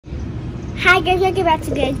Hi guys, welcome back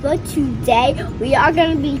to Guys Book. Today we are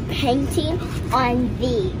going to be painting on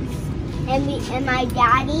these. And my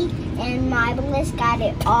daddy and my Bliss got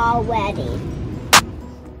it all ready.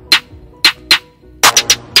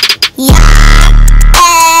 Yeah,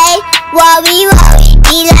 hey, worry,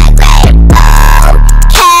 be like rainbow.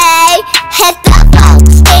 Okay, hit the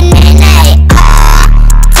folks in the night all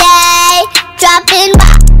day. Dropping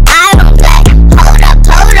by, I don't play.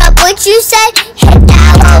 Hold up, what you say? Hit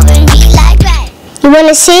that over and be like rain. You want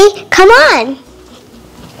to see? Come on.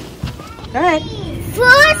 Go ahead.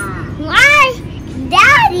 First, my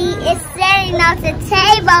daddy is setting up the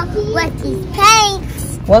table with these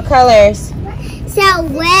paints. What colors? So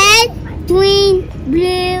red, green,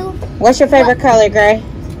 blue. What's your favorite color, Gray?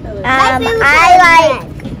 I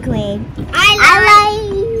like green. I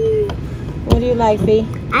like. What do you like, B?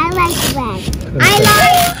 I like red.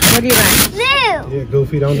 What do you like? Blue. Yeah,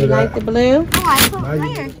 Goofy, don't do You that. like the blue? Oh, I put Now you-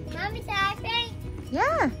 where? Mommy, can I paint?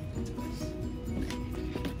 Yeah.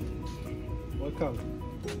 What color?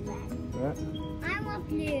 Red. I want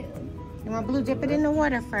blue. You want blue? Dip it in the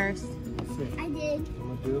water first. Let's see. I did.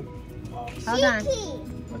 I'm gonna do Hold on.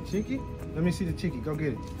 Cheeky. a cheeky. Let me see the cheeky. Go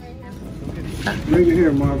get it. Go get it. Bring it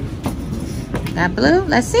here, Marvin. Got blue?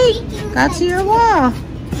 Let's see. Go to your wall.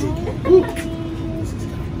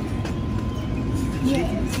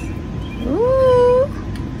 Yes. Ooh.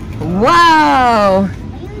 Whoa.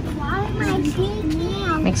 My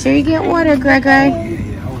cheeky. Make sure you get water, Gregory.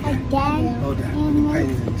 Yeah, hold that. Again. Hold that. And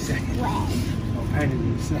Paint it in a second. red. I'll paint it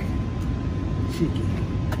in a second. Cheeky.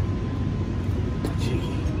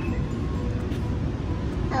 Cheeky.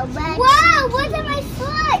 Whoa! What's on my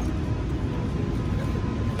foot?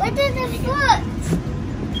 What is the foot?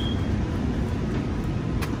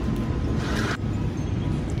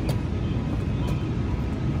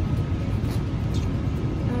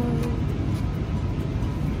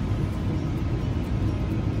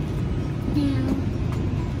 Now,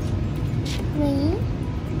 green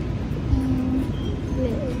and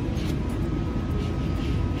blue.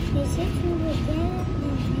 Is it blue again?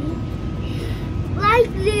 Light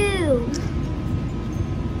blue.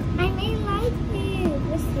 I mean light blue.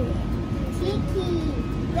 What's it? Tiki.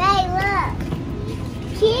 Ray, look.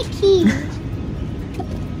 Tiki.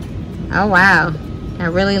 Oh, wow.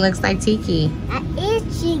 That really looks like tiki. That is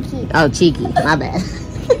cheeky. Oh, cheeky. My bad.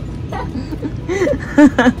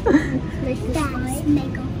 That's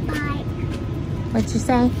snuggle bike. What'd you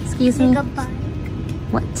say? Excuse me? Snuggle bike.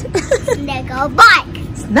 What? Snuggle bike.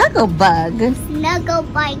 Snuggle bug. Snuggle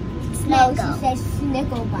bike. Snuggle. No, she says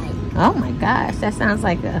snuggle bike. Oh my gosh, that sounds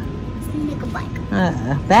like a Snuggle bike.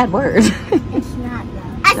 bad word. It's not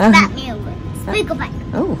though. That's not me. Snuggle bike.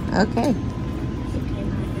 Oh, okay.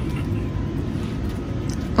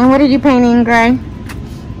 And what are you painting, Gray?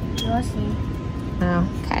 You'll see. Oh,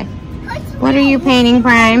 okay. What are you painting,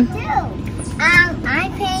 Prime? I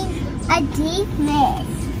paint a deep mist.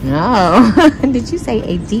 Oh, did you say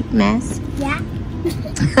a deep mess? Yeah.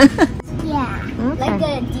 Yeah. Okay. Like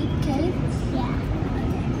a deep cave?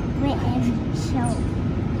 Yeah. Wait, and so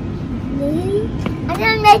really? I'm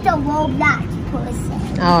gonna make a Roblox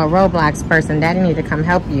person. Oh, a Roblox person. Daddy need to come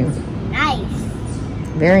help you. Nice.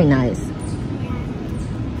 Very nice.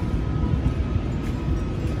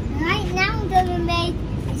 Right now I'm gonna make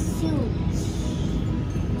a suit.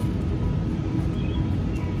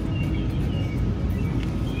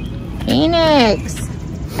 Phoenix,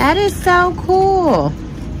 that is so cool.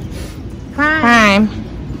 Prime,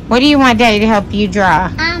 what do you want Daddy to help you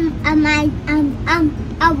draw? I'm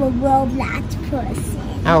a Roblox person.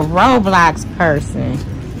 A Roblox person.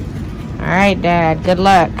 All right, Dad. Good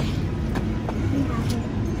luck.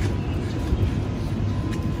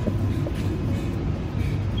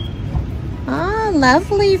 Oh,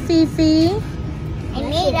 lovely, Fifi. I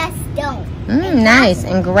made a stone. Nice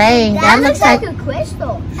and gray. That looks like a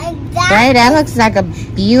crystal. gray. That looks like a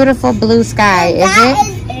beautiful blue sky. Is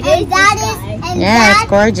it? Yeah, it's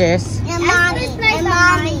gorgeous. And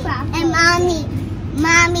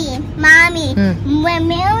mommy. When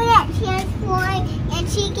Marionette transforms and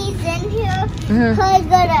Cheeky's in here, her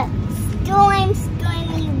gonna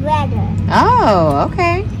stormy weather. Oh,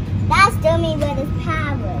 okay. That's Stormy Weather's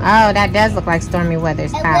power. Oh, that does look like Stormy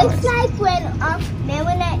Weather's It powers. looks like when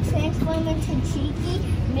Marionette transformed into Cheeky,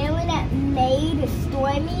 Marionette made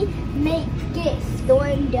Stormy make it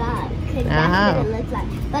stormed up. Because that's what it looks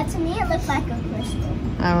like. But to me, it looks like a crystal.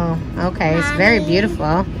 Oh, okay. It's very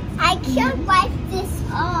beautiful. I can't wipe this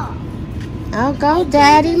off. Oh, go,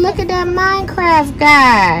 Daddy. Look at that Minecraft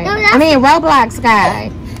guy. No, I mean, Roblox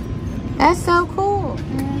guy. That's so cool.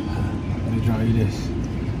 Let me draw you this.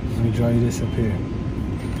 Let me draw you this up here.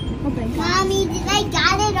 Mommy, did I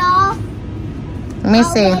got it all? Let me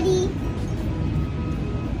see. already.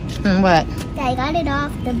 What? I got it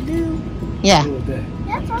off the blue. Yeah.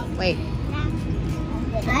 That's all. Wait.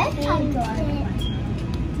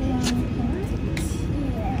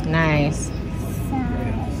 Nice.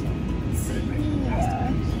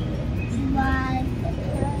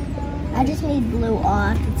 I just made blue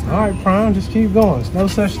off. Alright, Prime, just keep going. There's no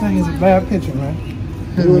such thing as a bad picture, man.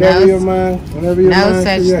 Do whatever your mind, whatever your mind No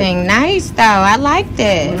such create. thing. Nice though. I like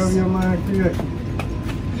Whatever this. your mind create.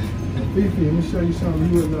 Fifi, let me show you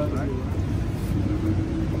something you would love.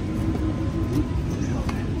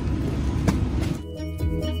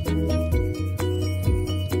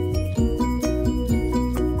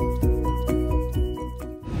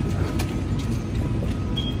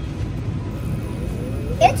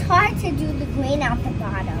 It's hard to do the green out the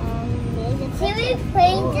bottom. See, we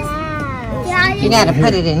paint this. You gotta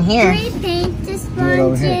put it in here. We paint the it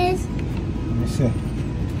over here. sponges. Let me see.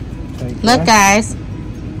 Take Look, that. guys.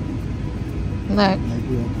 Look. Make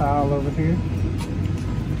you a pile over here.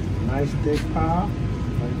 Nice thick pile,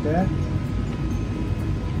 like that.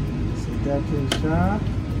 Set that to the side.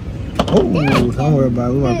 Oh, don't worry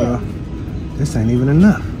about it. We about to, this ain't even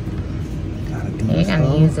enough. Gotta do You're this gonna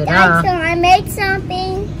whole- use it Dad, all. so I made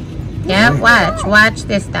something. Yeah, watch. Watch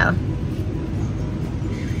this though.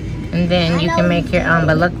 And then you can make your own.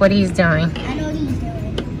 But look what he's doing. I know what he's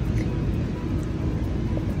doing.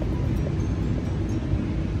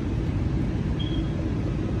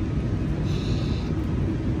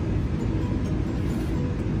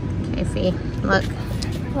 Okay, Fee. Look.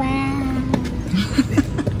 Wow.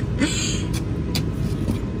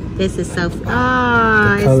 This is so.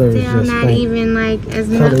 Oh, color is it's still just not faint. even like as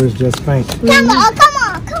Color much. is just faint. Come on, come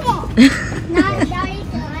on, come on. Not Daddy,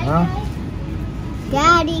 Huh?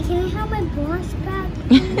 Daddy, can I have my brush back?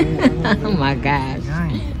 Oh my gosh.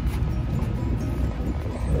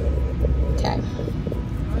 Okay.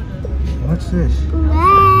 What's this?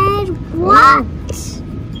 Red, what?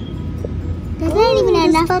 There's not even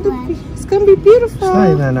enough red. It's gonna be It's beautiful. not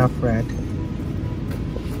even enough red.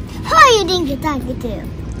 How you didn't get that too?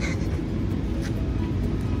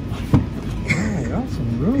 Hey, y'all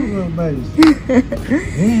some real little babies.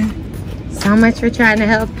 Yeah. So much for trying to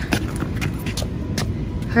help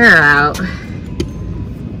her out.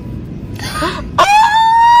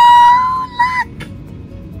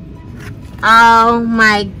 Oh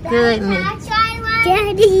my goodness.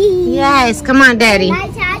 Daddy. Yes, come on, Daddy.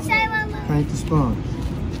 Paint the sponge.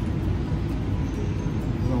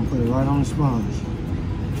 We're gonna put it right on the sponge.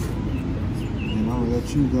 And I'm gonna let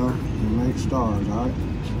you go and make stars, alright?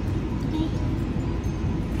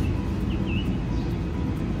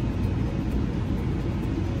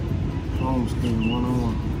 Homeschooling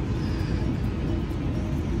 101.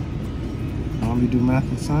 Mom, you do math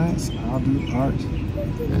and science, I'll do art.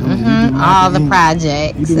 All the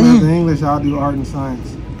projects. You do math and English, I'll do art and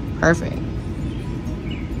science. Perfect.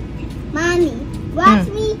 Mommy, watch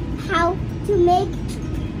me how to make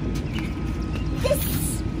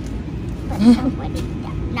this.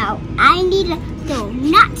 No, I need a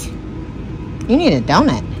donut. You need a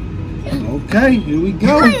donut. Okay, here we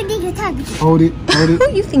go. Who you think you're talking to? Hold it, hold it.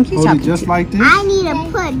 Who you think you're Hold talking it just to? like this. I need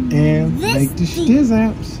to put And this make the thing.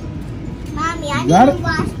 skizamps. Mommy, I You need got to it?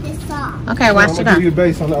 wash this off. Okay, I'm watch it gonna give on. you a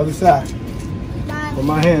base on the other side. Mommy, Put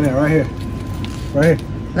my hand there, right here. Right here.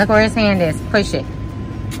 Look where his hand is. Push it.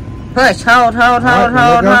 Push. Hold, hold, All hold,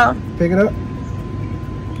 right, hold, let hold. go. Pick it up.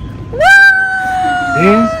 Woo!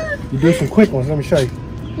 Then you do some quick ones. Let me show you.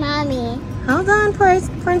 Mommy, Hold on,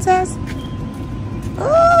 princess.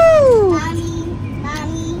 Ooh, mommy,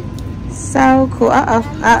 mommy. so cool. Uh-oh,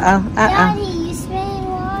 uh-oh, Daddy, you spraying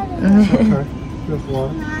water. uh-oh. Okay. Just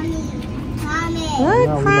one. Mommy, mommy. Look,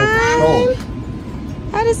 Now we make Prime.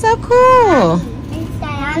 the That is so cool.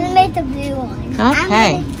 I'm gonna make the blue one.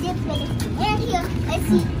 Okay. I'm gonna dip it. And here, let's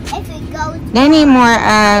see if it goes. They need more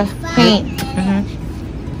paint.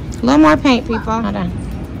 A little more paint, people. Hold on.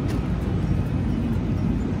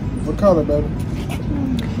 What color, baby?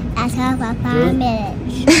 That's how about 5 Good.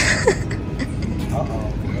 minutes.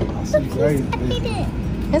 Uh-oh. I see gray.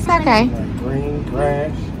 It's okay. Like green,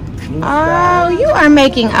 grass, blue Oh, sky. you are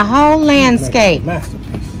making a whole landscape.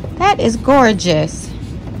 Masterpiece. That is gorgeous.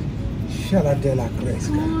 Shut up there like grace.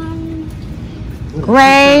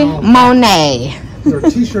 Gray Monet. Your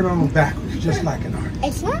t-shirt on backwards, just like an artist.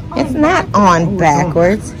 It's not. It's not on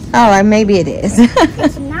backwards. Oh, maybe it is.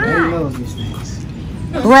 It's They not. love these things.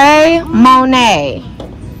 Gray Monet.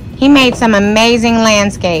 He made some amazing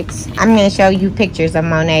landscapes. I'm going to show you pictures of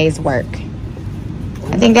Monet's work.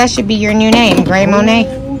 I think that should be your new name, Gray Monet.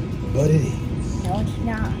 But it is. No, it's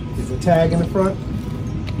not. Is the tag in the front?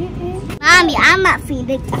 Mommy, I'm not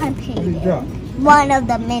feeding. I'm What did you painting. drop? one of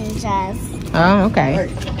the ninjas. Oh, okay.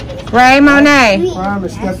 Ray Monet.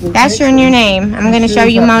 That's your new name. I'm going to show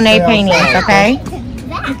you Monet paintings, okay?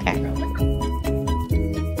 Okay.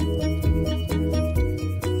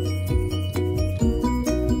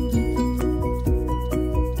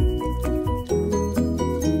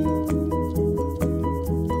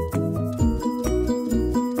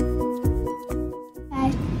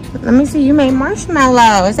 Let me see. You made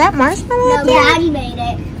marshmallow. Is that marshmallow? No, Daddy made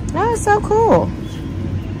it. Oh, so cool.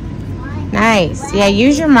 Nice. Yeah,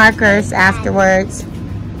 use your markers afterwards.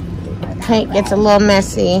 Paint gets a little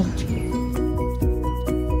messy.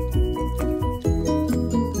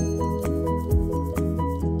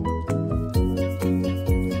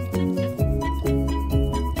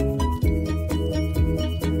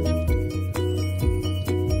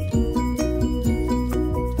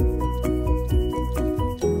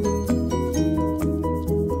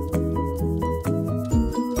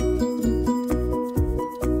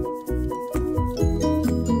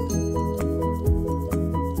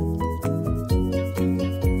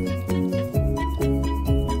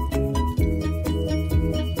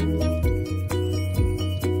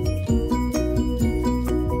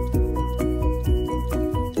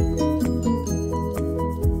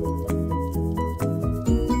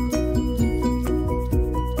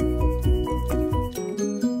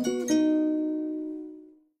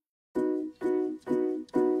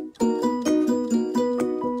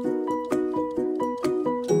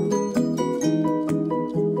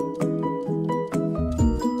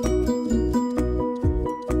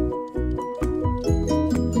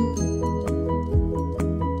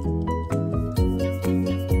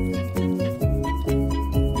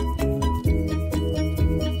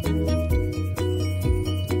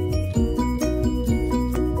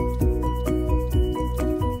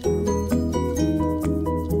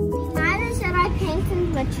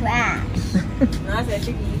 Trash.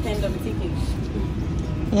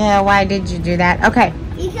 Yeah, why did you do that? Okay.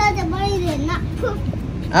 Because the bunny did not poop.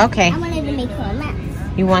 Okay. I wanted to make a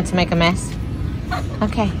mess. You want to make a mess?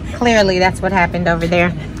 Okay. Clearly, that's what happened over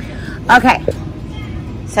there. Okay.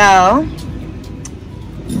 So.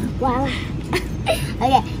 Wow.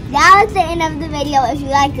 Okay. That was the end of the video. If you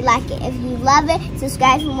like it. If you love it,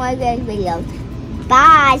 subscribe for more good videos.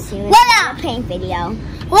 Bye. See you in the paint video.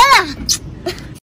 Voila!